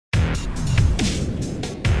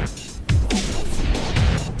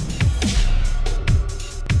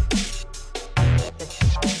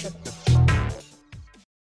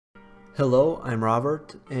Hello, I'm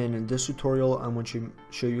Robert, and in this tutorial I'm going to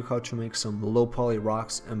show you how to make some low-poly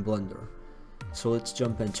rocks in Blender. So let's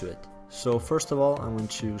jump into it. So first of all, I'm going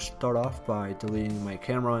to start off by deleting my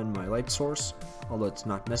camera and my light source, although it's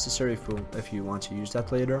not necessary if you want to use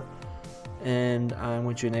that later. And I'm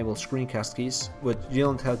going to enable screencast keys, but you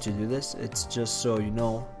don't have to do this, it's just so you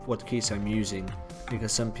know what keys I'm using,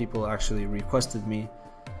 because some people actually requested me.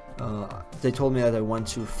 They told me that I went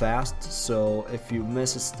too fast, so if you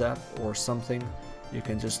miss a step or something, you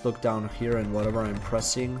can just look down here and whatever I'm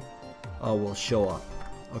pressing will show up.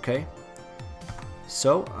 Okay?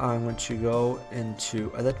 So I'm going to go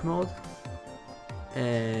into edit mode,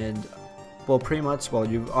 and well, pretty much, well,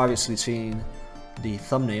 you've obviously seen the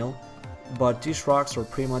thumbnail, but these rocks are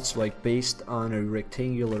pretty much like based on a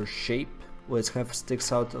rectangular shape where it kind of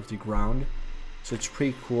sticks out of the ground. So it's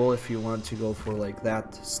pretty cool if you want to go for like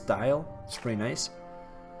that style. It's pretty nice.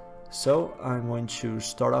 So I'm going to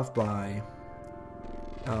start off by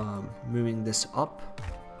moving this up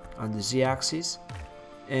on the z-axis,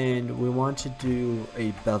 and we want to do a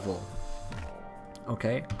bevel.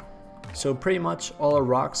 Okay, so pretty much all our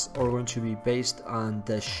rocks are going to be based on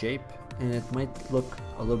this shape, and it might look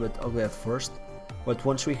a little bit ugly at first, but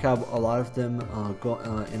once we have a lot of them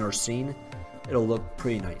in our scene, it'll look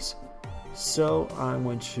pretty nice. So I'm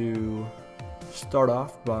going to start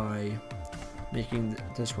off by making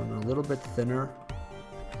this one a little bit thinner,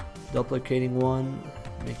 duplicating one,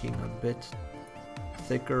 making a bit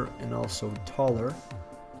thicker and also taller.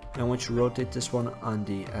 I want to rotate this one on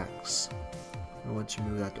the X. I want to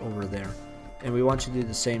move that over there, and we want to do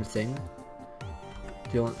the same thing,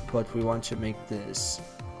 but we want to make this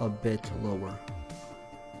a bit lower.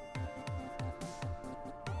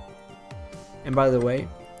 And by the way,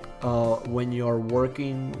 when you're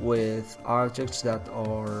working with objects that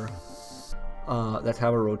are that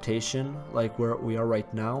have a rotation, like where we are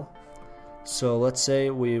right now, so let's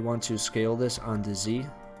say we want to scale this on the Z.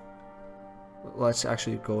 Let's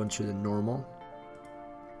actually go into the normal,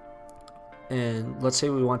 and let's say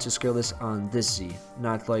we want to scale this on this Z,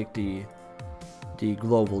 not like the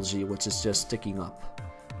global Z, which is just sticking up.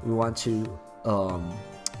 We want to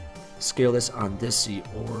scale this on this Z,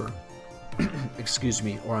 or excuse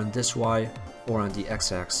me, or on this Y, or on the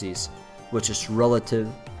x-axis, which is relative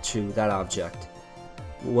to that object.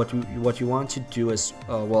 What you want to do is,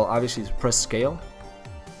 well, obviously press scale,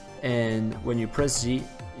 and when you press Z,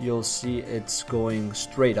 you'll see it's going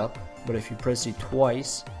straight up, but if you press Z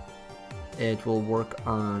twice, it will work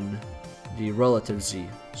on the relative Z.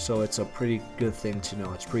 So it's a pretty good thing to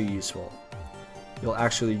know. It's pretty useful. You'll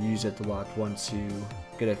actually use it a lot once you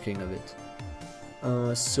get a king of it.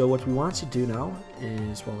 So what we want to do now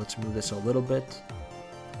is, well, let's move this a little bit,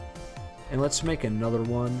 and let's make another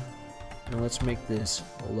one, and let's make this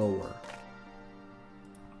lower,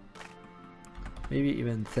 maybe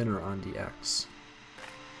even thinner on the X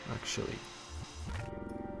actually,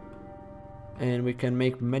 and we can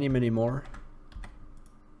make many more,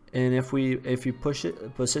 and if you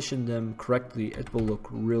position them correctly, it will look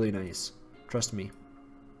really nice, trust me.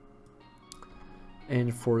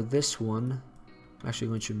 And for this one, I'm actually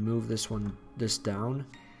going to move this down.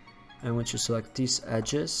 I want you to select these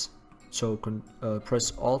edges, so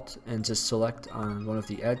press Alt and just select on one of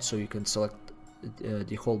the edges, so you can select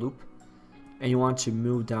the whole loop, and you want to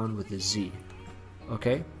move down with the Z.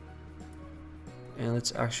 Okay, and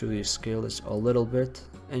let's actually scale this a little bit,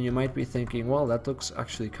 and you might be thinking, well, that looks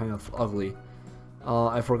actually kind of ugly.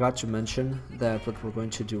 I forgot to mention that what we're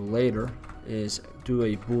going to do later is do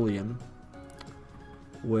a boolean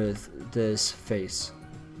with this face.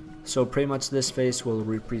 So pretty much this face will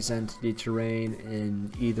represent the terrain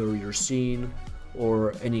in either your scene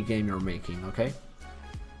or any game you're making, okay?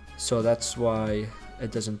 So that's why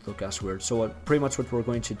it doesn't look as weird. So pretty much what we're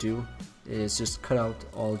going to do is just cut out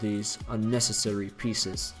all these unnecessary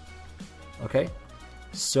pieces. Okay,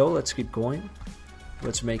 so let's keep going.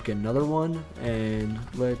 Let's make another one, and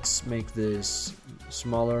let's make this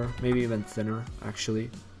smaller, maybe even thinner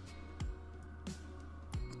actually.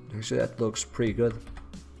 Actually, that looks pretty good.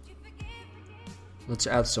 Let's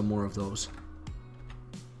add some more of those.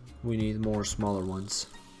 We need more smaller ones.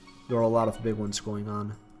 There are a lot of big ones going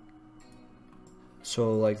on.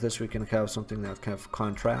 So like this, we can have something that kind of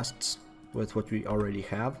contrasts with what we already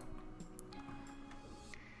have.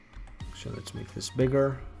 So let's make this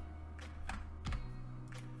bigger.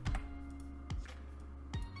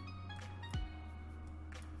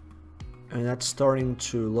 And that's starting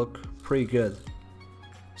to look pretty good.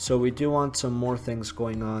 So we do want some more things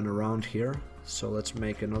going on around here, so let's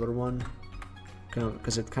make another one,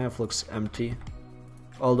 because it kind of looks empty.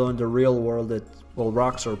 Although in the real world, well,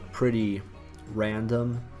 rocks are pretty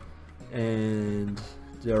random, and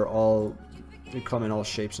they come in all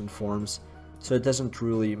shapes and forms, so it doesn't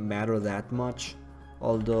really matter that much.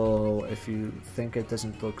 Although if you think it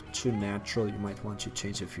doesn't look too natural, you might want to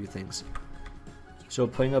change a few things. So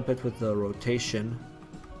playing a bit with the rotation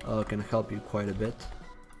can help you quite a bit.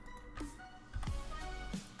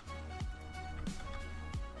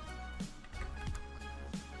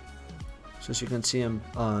 So as you can see,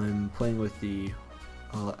 I'm playing with the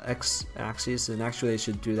x-axis, and actually I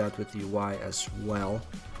should do that with the y as well,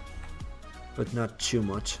 but not too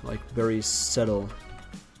much, like very subtle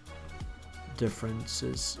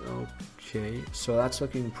differences. Okay, so that's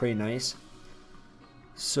looking pretty nice.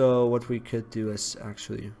 So what we could do is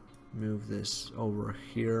actually move this over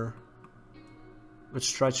here. Let's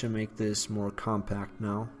try to make this more compact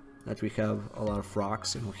now that we have a lot of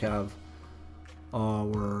rocks and we have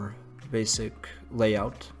our basic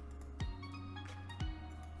layout.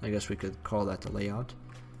 I guess we could call that the layout.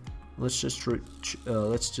 Let's just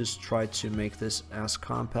try to make this as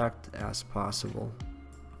compact as possible.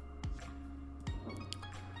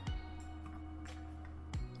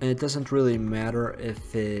 And it doesn't really matter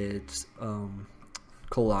if it's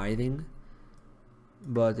colliding,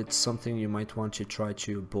 but it's something you might want to try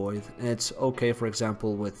to avoid. And it's okay, for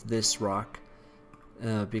example, with this rock,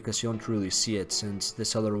 because you don't really see it since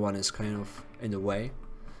this other one is kind of in the way.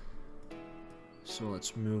 So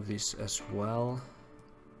let's move these as well.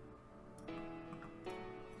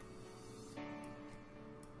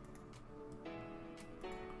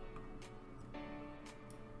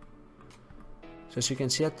 So as you can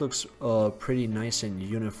see, it looks pretty nice and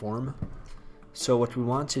uniform. So what we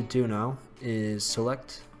want to do now is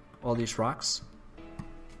select all these rocks.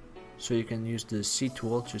 So you can use the C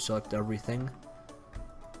tool to select everything.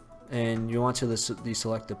 And you want to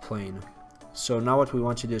deselect the plane. So now what we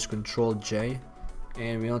want to do is Control J,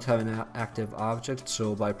 and we don't have an active object,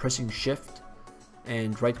 so by pressing Shift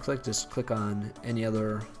and right click, just click on any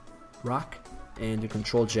other rock and you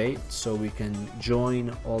Control J, so we can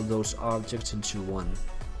join all those objects into one.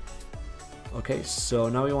 Okay, so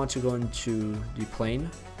now we want to go into the plane,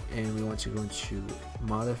 and we want to go into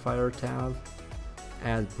Modifier tab,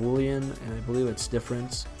 add Boolean, and I believe it's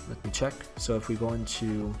different. Let me check. So if we go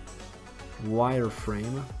into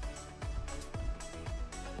wireframe,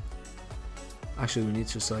 actually we need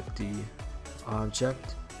to select the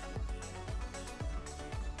object.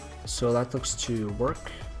 So that looks to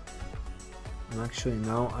work. And actually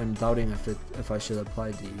now I'm doubting if I should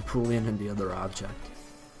apply the Boolean in the other object.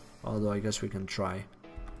 Although I guess we can try.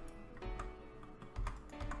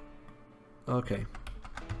 Okay.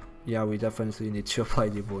 Yeah, we definitely need to apply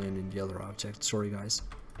the Boolean in the other object. Sorry guys.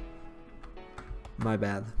 My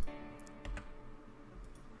bad.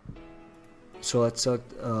 So let's select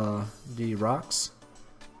the rocks.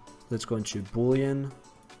 Let's go into Boolean.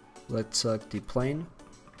 Let's select the plane.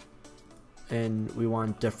 And we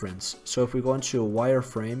want difference. So if we go into a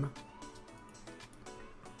wireframe,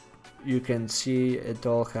 you can see it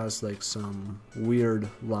all has like some weird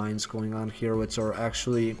lines going on here, which are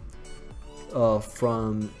actually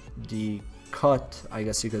from the cut, I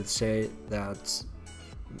guess you could say, that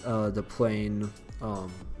the plane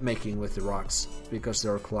making with the rocks, because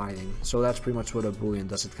they're colliding. So that's pretty much what a Boolean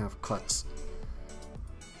does, it kind of cuts.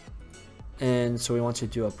 And so we want to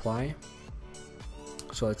do apply.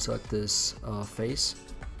 So let's select this face,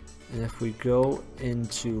 and if we go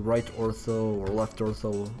into right ortho or left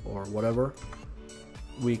ortho or whatever,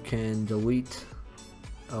 we can delete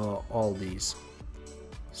all these.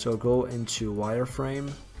 So go into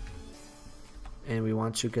wireframe, and we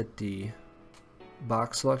want to get the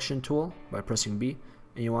box selection tool by pressing B,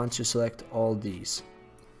 and you want to select all these.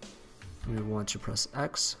 And we want to press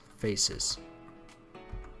X, faces.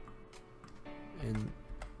 And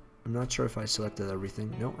I'm not sure if I selected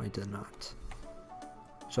everything. No, I did not.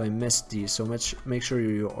 So I missed these, so make sure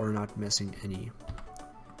you are not missing any.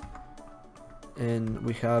 And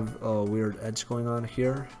we have a weird edge going on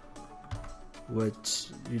here,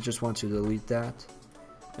 which you just want to delete that.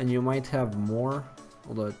 And you might have more,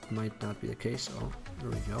 although it might not be the case. Oh,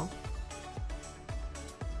 there we go.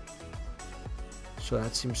 So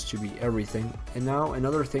that seems to be everything. And now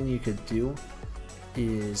another thing you could do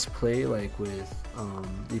is play like with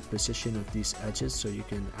the position of these edges, so you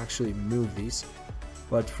can actually move these.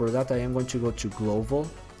 But for that I am going to go to global,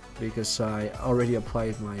 because I already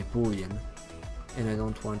applied my Boolean and I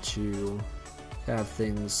don't want to have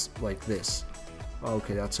things like this.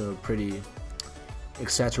 Okay, that's a pretty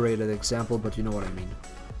exaggerated example, but you know what I mean.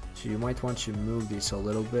 So you might want to move these a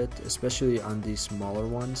little bit, especially on these smaller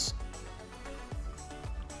ones.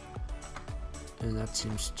 And that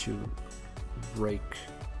seems to break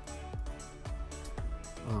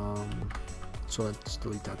So let's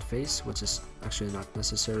delete that face, which is actually not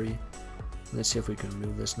necessary. Let's see if we can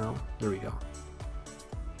remove this now. There we go.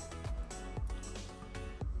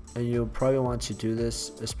 And you'll probably want to do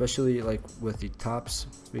this, especially like with the tops,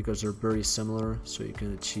 because they're very similar, so you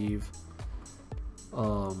can achieve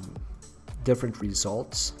different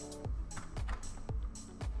results.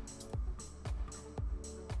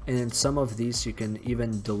 And in some of these you can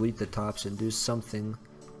even delete the tops and do something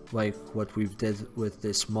like what we've did with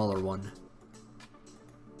this smaller one.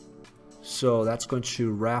 So that's going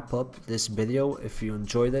to wrap up this video. If you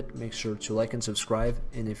enjoyed it, make sure to like and subscribe,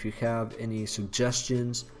 and if you have any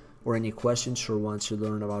suggestions or any questions or want to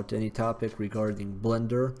learn about any topic regarding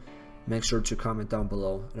Blender, make sure to comment down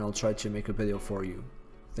below and I'll try to make a video for you.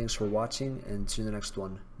 Thanks for watching and see you in the next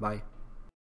one. Bye.